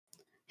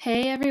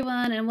Hey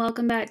everyone, and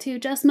welcome back to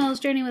Just Mel's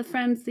Journey with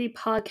Friends, the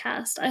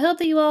podcast. I hope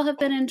that you all have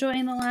been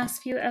enjoying the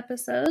last few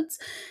episodes,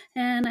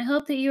 and I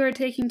hope that you are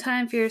taking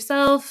time for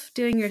yourself,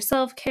 doing your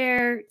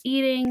self-care,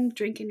 eating,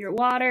 drinking your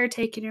water,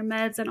 taking your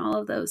meds, and all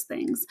of those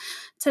things.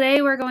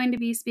 Today we're going to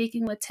be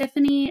speaking with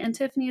Tiffany, and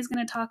Tiffany is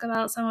going to talk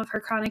about some of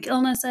her chronic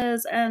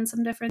illnesses and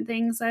some different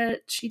things that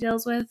she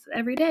deals with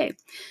every day.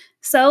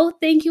 So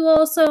thank you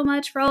all so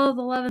much for all of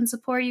the love and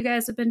support you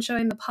guys have been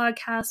showing the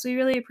podcast. We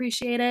really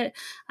appreciate it.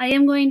 I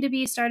am going to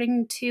be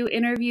starting to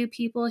interview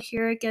people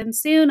here again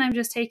soon. I'm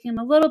just taking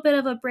a little bit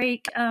of a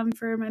break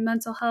for my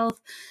mental health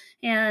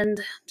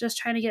and just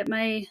trying to get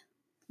my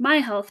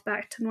health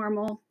back to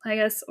normal, I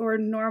guess, or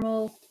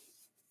normal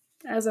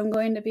as I'm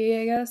going to be,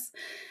 I guess.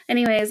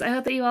 Anyways, I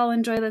hope that you all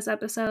enjoy this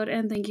episode,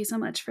 and thank you so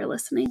much for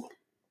listening.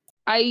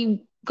 I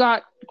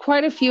got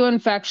quite a few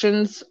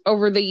infections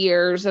over the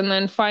years, and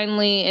then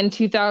finally in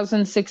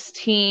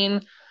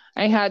 2016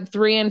 I had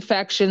 3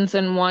 infections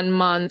in 1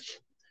 month,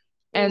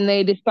 and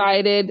they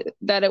decided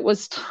that it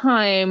was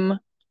time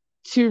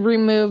to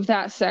remove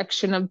that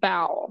section of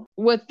bowel.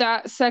 With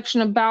that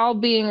section of bowel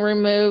being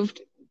removed,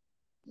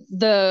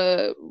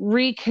 the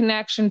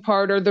reconnection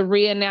part, or the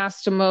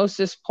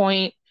reanastomosis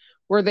point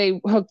where they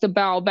hook the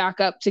bowel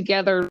back up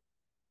together,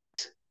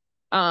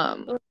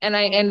 and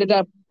I ended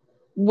up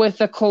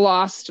with a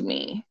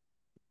colostomy.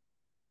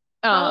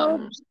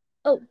 Oh,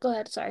 go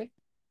ahead. Sorry.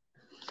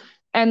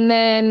 And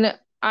then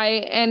I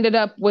ended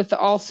up with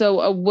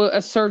also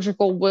a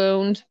surgical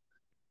wound.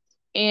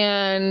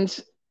 And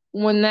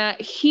when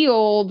that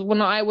healed,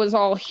 when I was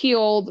all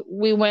healed,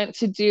 we went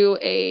to do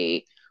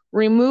a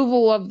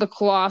removal of the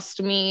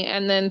colostomy,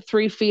 and then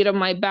 3 feet of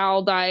my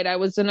bowel died. I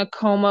was in a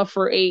coma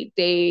for 8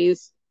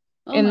 days,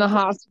 in the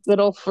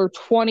hospital for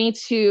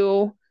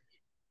 22.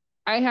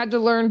 I had to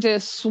learn to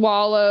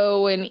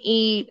swallow and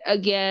eat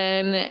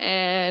again.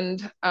 And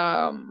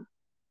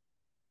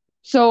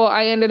so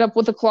I ended up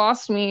with a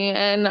colostomy,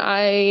 and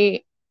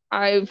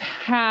I've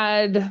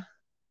had,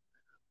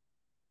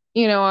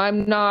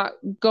 I'm not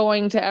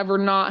going to ever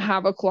not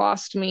have a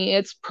colostomy.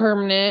 It's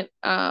permanent.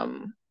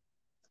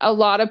 A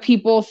lot of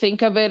people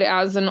think of it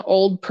as an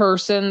old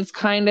person's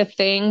kind of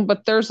thing,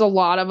 but there's a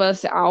lot of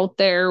us out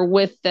there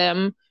with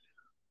them.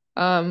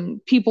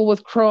 People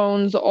with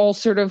Crohn's,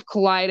 ulcerative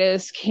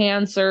colitis,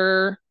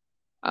 cancer,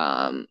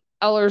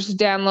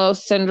 Ehlers-Danlos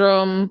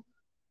syndrome,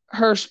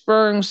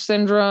 Hirschsprung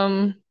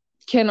syndrome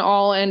can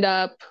all end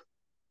up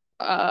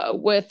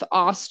with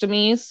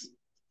ostomies.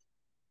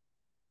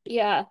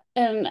 Yeah,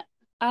 and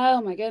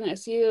oh my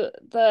goodness,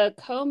 the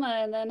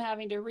coma and then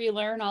having to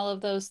relearn all of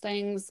those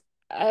things.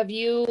 Have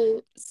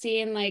you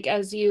seen, like,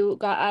 as you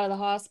got out of the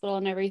hospital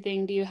and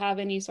everything, do you have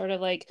any sort of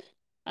like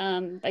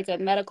a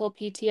medical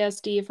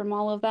PTSD from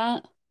all of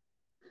that?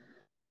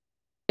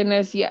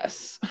 Goodness,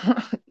 yes.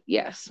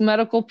 Yes,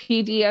 medical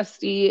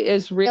PTSD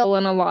is real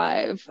and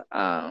alive.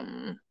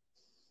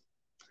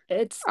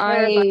 It's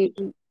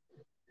terrifying.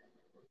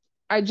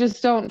 I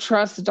just don't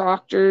trust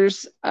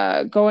doctors.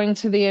 Going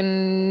to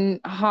the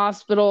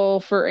hospital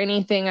for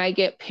anything, I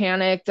get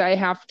panicked.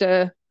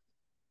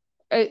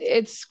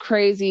 It's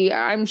crazy.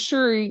 I'm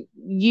sure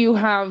you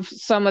have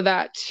some of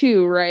that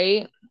too,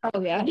 right?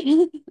 Oh yeah.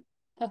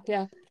 Oh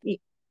yeah.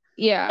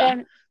 Yeah.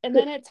 And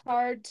then it's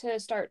hard to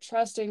start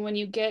trusting when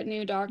you get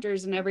new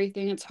doctors and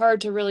everything. It's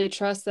hard to really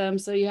trust them.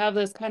 So you have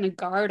this kind of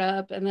guard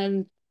up, and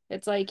then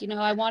it's like,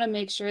 I want to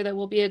make sure that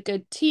we'll be a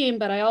good team,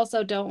 but I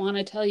also don't want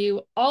to tell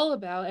you all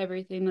about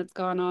everything that's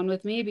gone on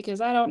with me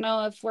because I don't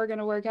know if we're going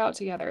to work out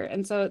together.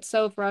 And so it's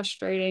so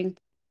frustrating.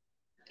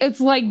 It's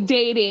like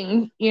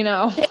dating.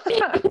 Yeah,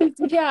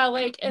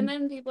 and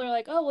then people are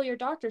like, oh, well, you're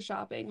doctor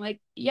shopping. Like,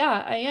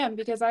 yeah, I am,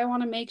 because I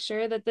want to make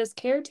sure that this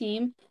care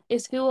team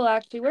is who will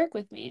actually work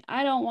with me.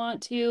 I don't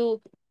want to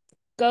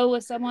go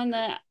with someone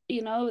that,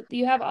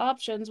 you have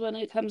options when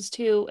it comes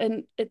to,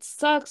 and it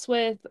sucks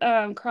with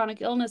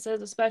chronic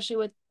illnesses, especially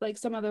with like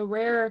some of the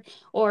rare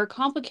or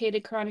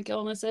complicated chronic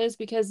illnesses,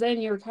 because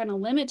then you're kind of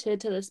limited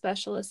to the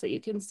specialists that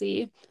you can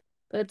see.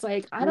 But it's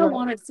like, I don't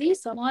want to see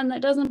someone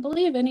that doesn't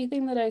believe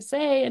anything that I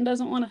say and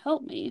doesn't want to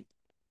help me.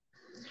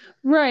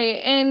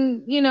 Right.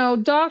 And,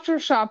 doctor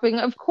shopping,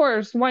 of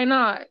course, why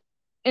not?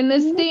 In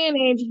this day and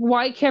age,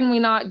 why can we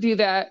not do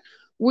that?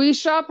 We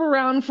shop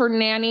around for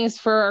nannies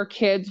for our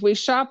kids. We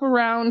shop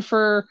around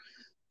for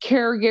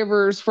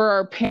caregivers for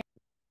our parents.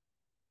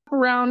 Shop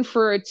around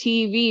for a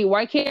TV.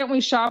 Why can't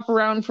we shop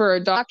around for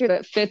a doctor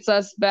that fits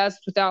us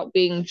best without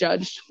being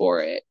judged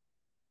for it?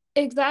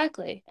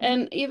 Exactly.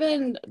 And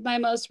even my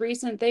most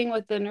recent thing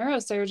with the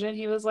neurosurgeon,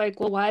 he was like,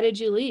 well, why did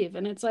you leave?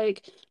 And it's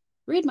like,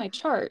 read my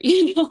chart,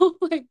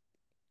 like,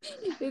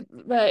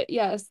 but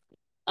yes.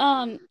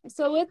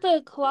 So with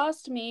the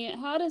colostomy,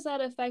 how does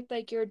that affect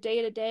like your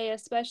day to day?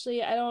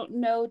 Especially, I don't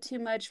know too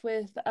much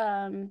with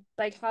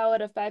like how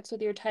it affects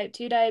with your type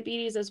 2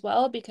 diabetes as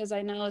well, because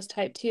I know as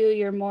type 2,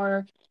 you're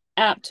more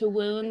apt to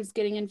wounds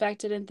getting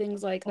infected and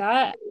things like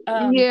that.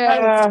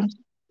 Yeah.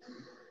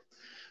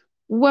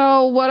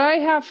 Well, what I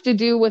have to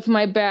do with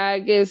my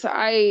bag is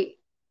I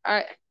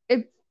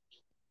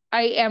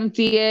I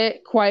empty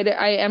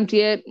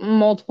it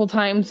multiple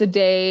times a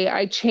day.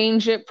 I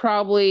change it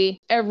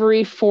probably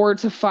every 4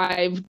 to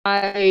 5.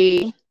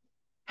 I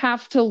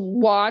have to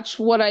watch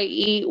what I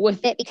eat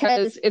with it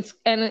because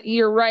and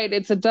you're right,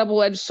 it's a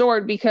double-edged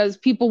sword because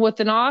people with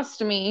an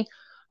ostomy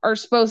are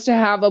supposed to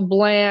have a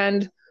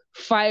bland,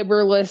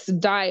 fiberless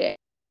diet,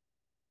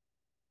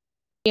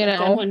 But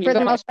then when for you're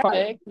the most part.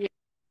 diabetic,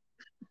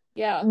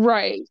 yeah.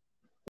 Right.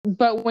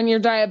 But when you're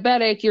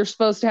diabetic, you're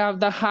supposed to have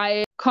the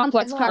high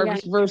complex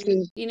carbs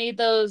versus You need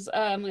those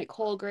like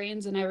whole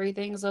grains and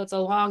everything, so it's a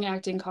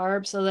long-acting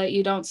carb so that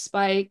you don't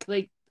spike.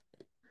 Like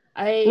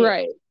I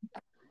right.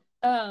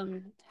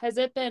 has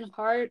it been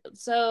hard?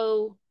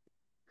 So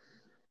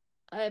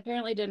I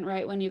apparently didn't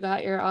write when you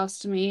got your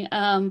ostomy.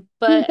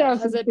 But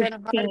has it been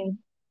hard? 2016.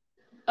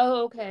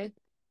 Oh, okay.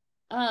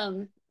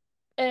 Um,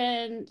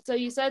 and so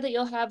you said that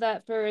you'll have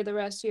that for the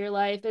rest of your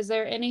life. Is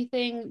there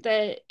anything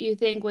that you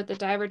think with the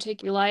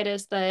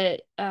diverticulitis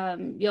that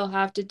you'll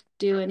have to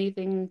do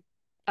anything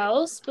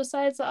else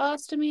besides the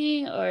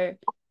ostomy or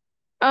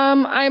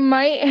I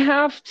might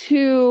have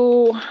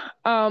to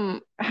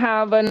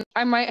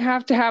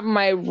have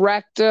my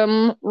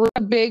rectum,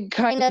 a big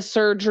kind of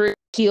surgery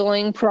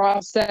healing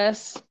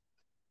process.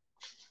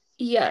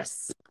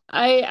 yes.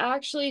 I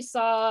actually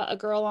saw a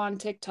girl on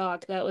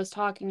TikTok that was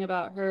talking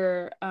about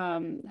her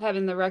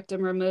having the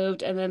rectum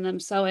removed and then them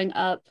sewing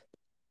up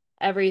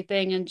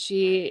everything, and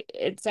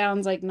it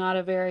sounds like not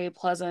a very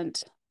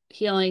pleasant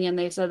healing, and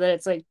they said that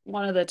it's like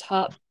one of the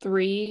top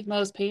 3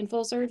 most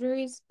painful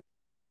surgeries.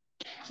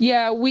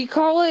 Yeah, we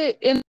call it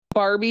in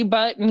Barbie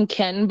butt and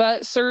Ken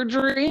butt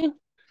surgery.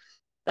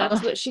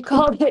 That's what she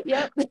called it.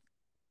 Yep.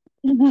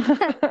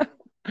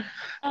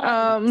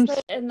 um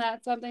And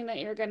that's something that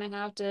you're gonna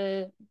have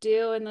to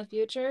do in the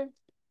future.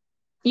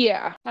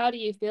 yeah, How do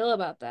you feel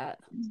about that?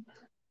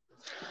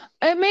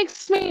 it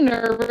makes me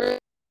nervous.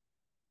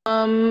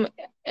 um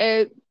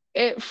it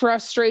it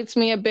frustrates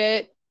me a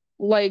bit,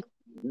 like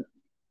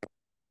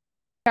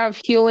have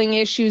healing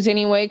issues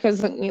anyway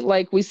because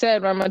like we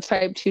said, I'm a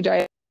type 2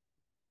 diabetic.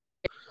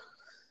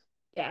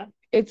 Yeah.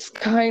 It's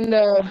kind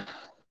of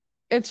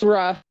it's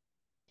rough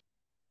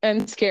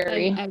and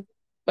scary, I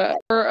but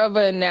more of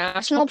a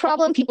national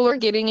problem. People are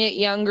getting it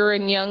younger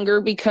and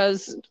younger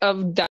because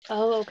of that.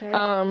 oh,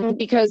 okay.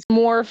 Because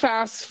more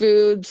fast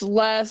foods,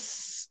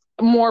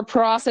 more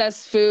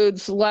processed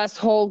foods, less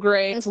whole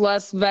grains,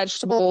 less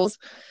vegetables,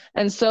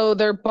 and so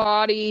their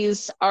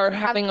bodies are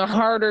having a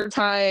harder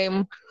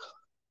time,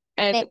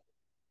 and it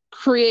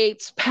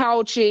creates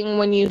pouching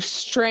when you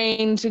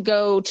strain to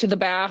go to the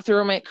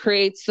bathroom. It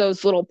creates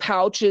those little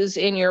pouches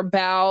in your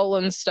bowel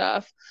and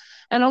stuff.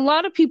 And a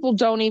lot of people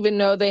don't even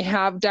know they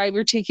have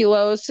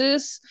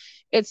diverticulosis.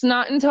 It's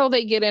not until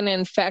they get an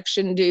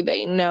infection do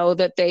they know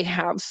that they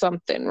have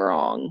something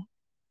wrong.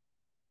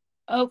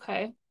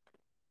 Okay.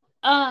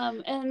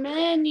 And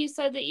then you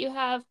said that you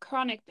have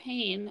chronic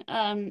pain.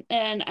 And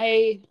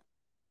I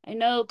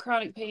know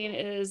chronic pain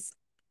is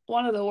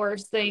one of the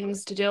worst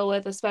things to deal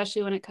with,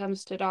 especially when it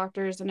comes to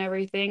doctors and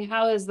everything.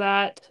 How is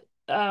that?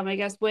 I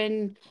guess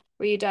when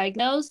were you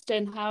diagnosed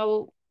and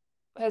how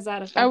has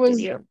that I affected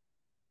was you?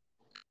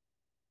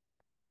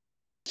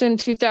 in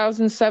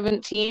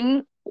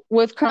 2017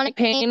 with chronic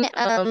pain.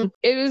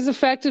 It has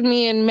affected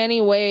me in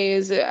many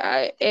ways.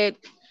 It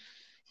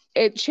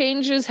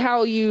changes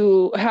how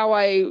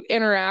I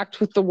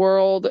interact with the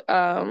world.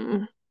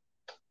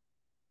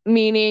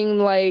 Meaning,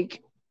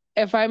 like,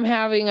 if I'm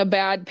having a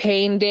bad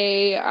pain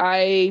day,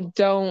 I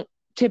don't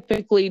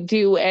typically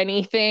do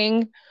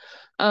anything.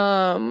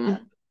 Yeah.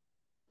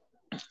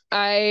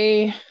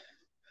 I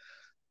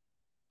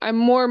I'm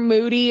more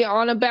moody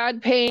on a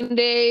bad pain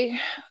day.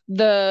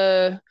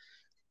 The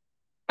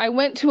I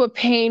went to a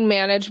pain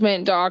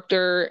management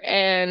doctor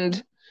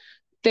and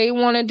they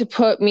wanted to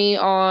put me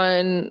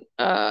on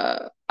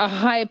a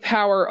high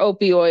power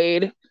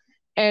opioid,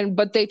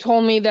 but they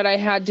told me that I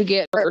had to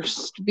get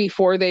first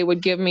before they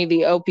would give me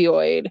the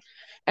opioid.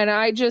 And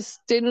I just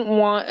didn't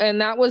want,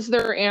 and that was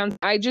their answer.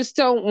 I just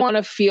don't want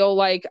to feel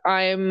like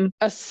I'm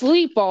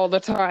asleep all the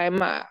time.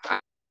 That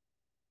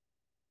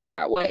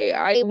way,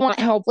 I want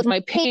help with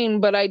my pain,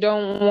 but I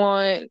don't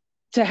want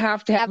to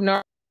have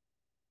narc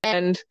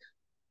and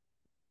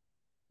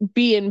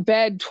be in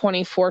bed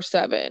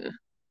 24/7.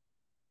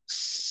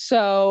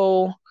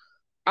 So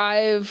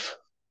I've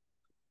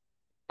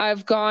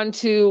I've gone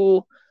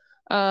to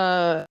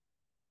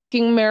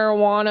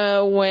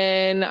marijuana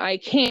when I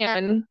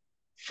can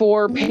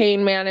for Mhm.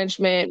 pain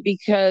management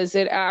because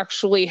it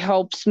actually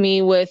helps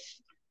me with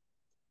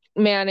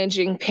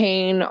managing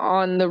pain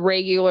on the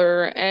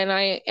regular, and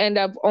I end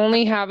up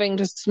only having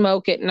to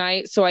smoke at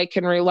night so I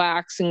can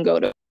relax and go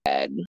to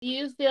bed. Do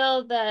you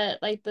feel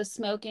that like the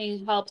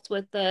smoking helps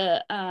with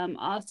the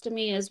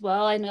ostomy as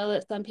well? I know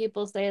that some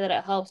people say that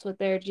it helps with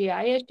their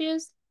GI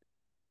issues.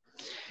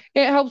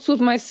 It helps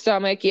with my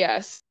stomach,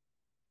 yes.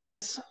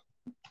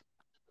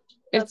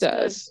 It That's good.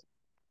 does.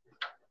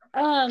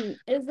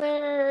 Is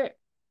there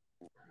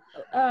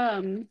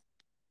um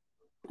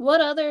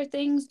what other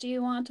things do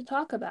you want to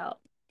talk about?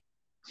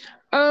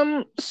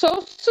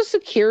 Social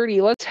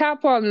Security. Let's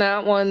tap on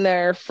that one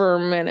there for a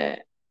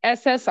minute.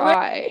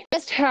 SSI.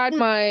 Just had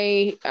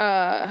my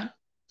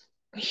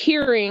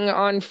hearing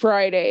on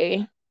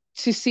Friday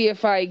to see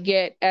if I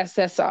get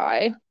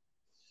SSI.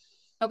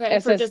 Okay,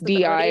 for SSDI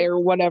disability. or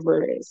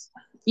whatever it is.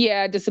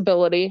 Yeah,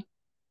 disability.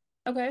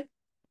 Okay.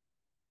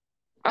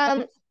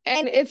 And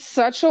it's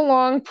such a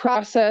long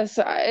process.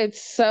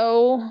 It's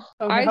so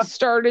Oh, I yeah.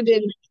 started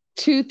in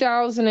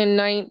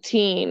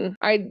 2019.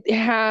 I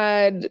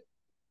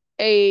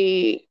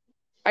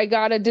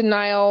got a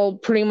denial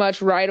pretty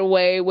much right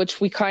away, which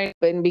we kind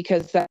of in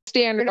because that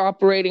standard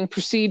operating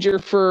procedure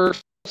for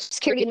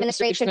Security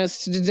Administration is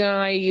to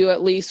deny you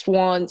at least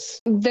once.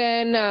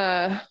 Then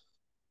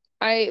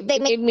they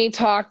made me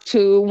talk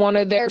to one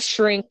of their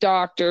shrink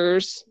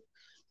doctors,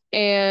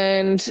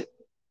 and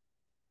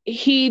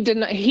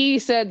he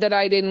said that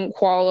I didn't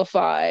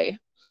qualify.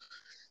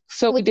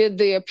 So we did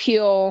the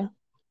appeal.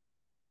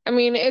 I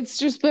mean, it's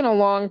just been a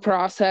long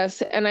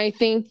process, and I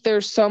think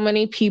there's so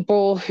many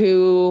people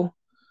who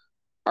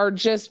are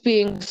just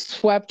being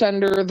swept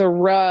under the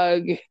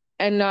rug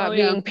and not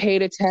being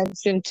paid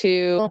attention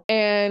to,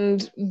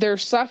 and they're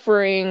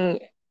suffering.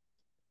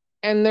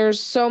 And there's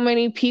so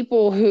many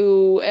people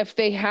who, if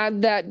they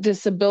had that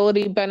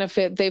disability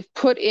benefit, they've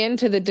put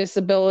into the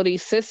disability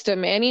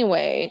system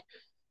anyway.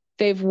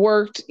 They've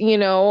worked,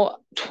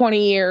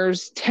 20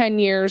 years, 10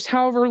 years,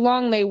 however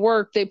long they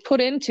work, they put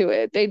into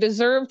it. They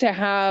deserve to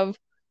have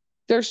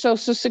their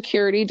Social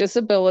Security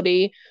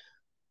disability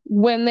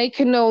when they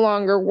can no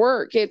longer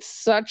work. It's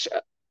such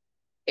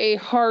a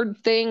hard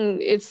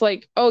thing. It's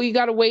like, oh, you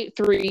got to wait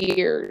 3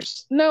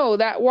 years. No,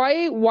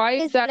 why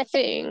is that a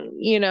thing,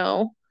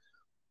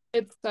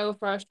 It's so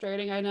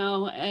frustrating, I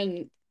know.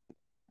 And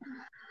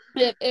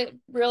it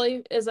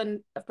really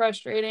isn't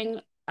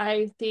frustrating.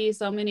 I see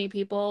so many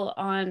people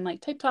on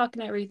like TikTok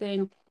and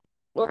everything,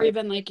 or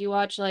even like you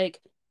watch like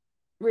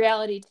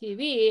reality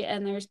TV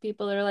and there's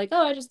people that are like,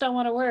 oh, I just don't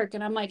want to work.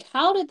 And I'm like,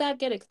 how did that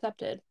get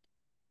accepted?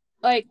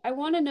 Like, I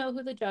want to know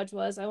who the judge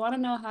was. I want to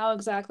know how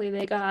exactly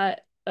they got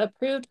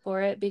approved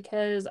for it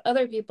because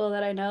other people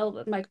that I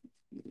know, like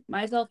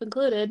myself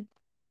included,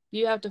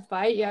 you have to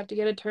fight, you have to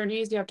get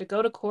attorneys, you have to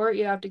go to court,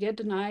 you have to get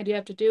denied, you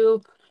have to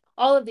do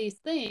all of these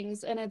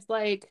things. And it's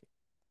like,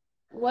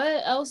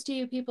 what else do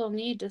you people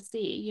need to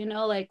see?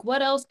 Like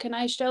what else can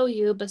I show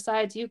you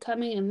besides you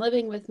coming and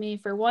living with me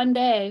for one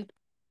day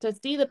to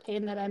see the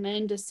pain that I'm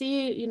in, to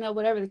see,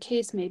 whatever the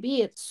case may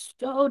be. It's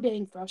so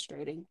dang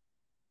frustrating.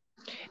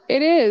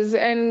 It is.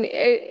 And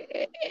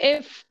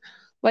if,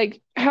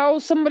 like, how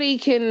somebody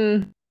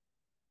can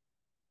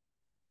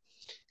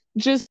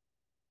just,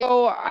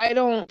 oh, I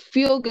don't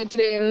feel good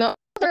today, and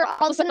they're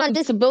all of a sudden on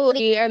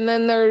disability, and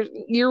then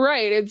you're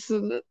right,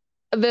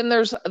 then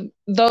there's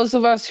those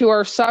of us who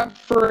are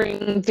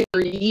suffering for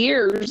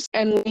years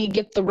and we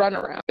get the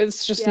runaround.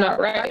 It's just not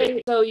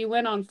right. So you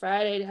went on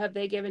Friday. Have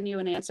they given you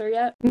an answer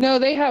yet? No,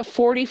 they have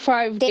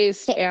 45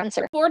 days to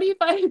answer.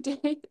 45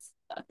 days.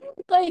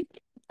 Like,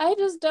 I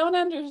just don't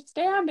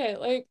understand it.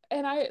 Like,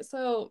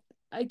 so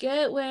I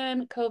get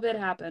when COVID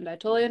happened. I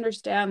totally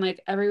understand, like,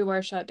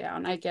 everywhere shut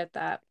down. I get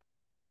that.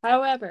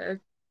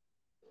 However,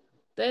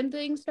 then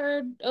things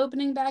started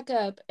opening back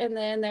up, and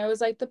then there was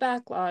like the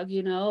backlog,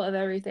 of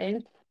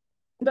everything.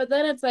 But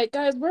then it's like,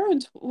 guys,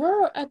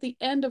 we're at the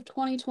end of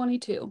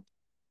 2022.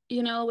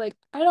 Like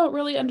I don't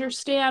really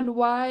understand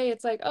why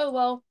it's like, oh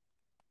well,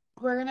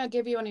 we're gonna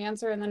give you an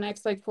answer in the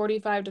next like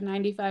 45 to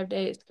 95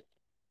 days.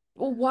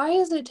 Well, why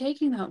is it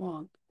taking that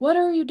long? What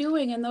are you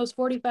doing in those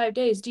 45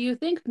 days? Do you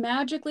think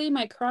magically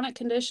my chronic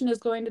condition is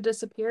going to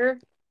disappear?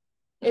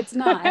 It's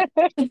not.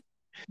 Like,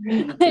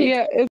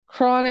 Yeah, it's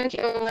chronic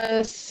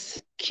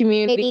illness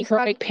community,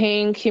 chronic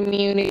pain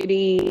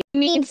community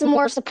needs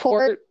more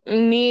support,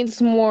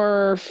 needs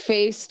more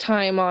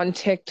FaceTime on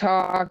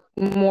TikTok,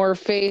 more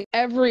face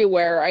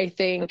everywhere, I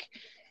think.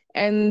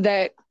 And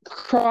that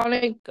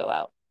chronic go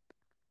out.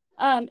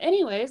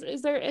 Anyways,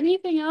 is there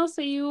anything else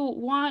that you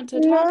want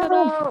to talk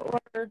about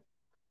or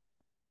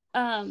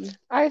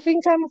I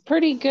think I'm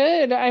pretty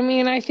good. I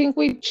mean, I think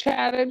we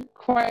chatted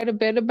quite a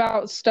bit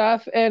about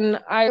stuff, and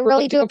I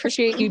really do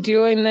appreciate you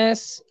doing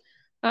this.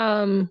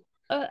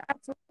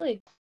 absolutely.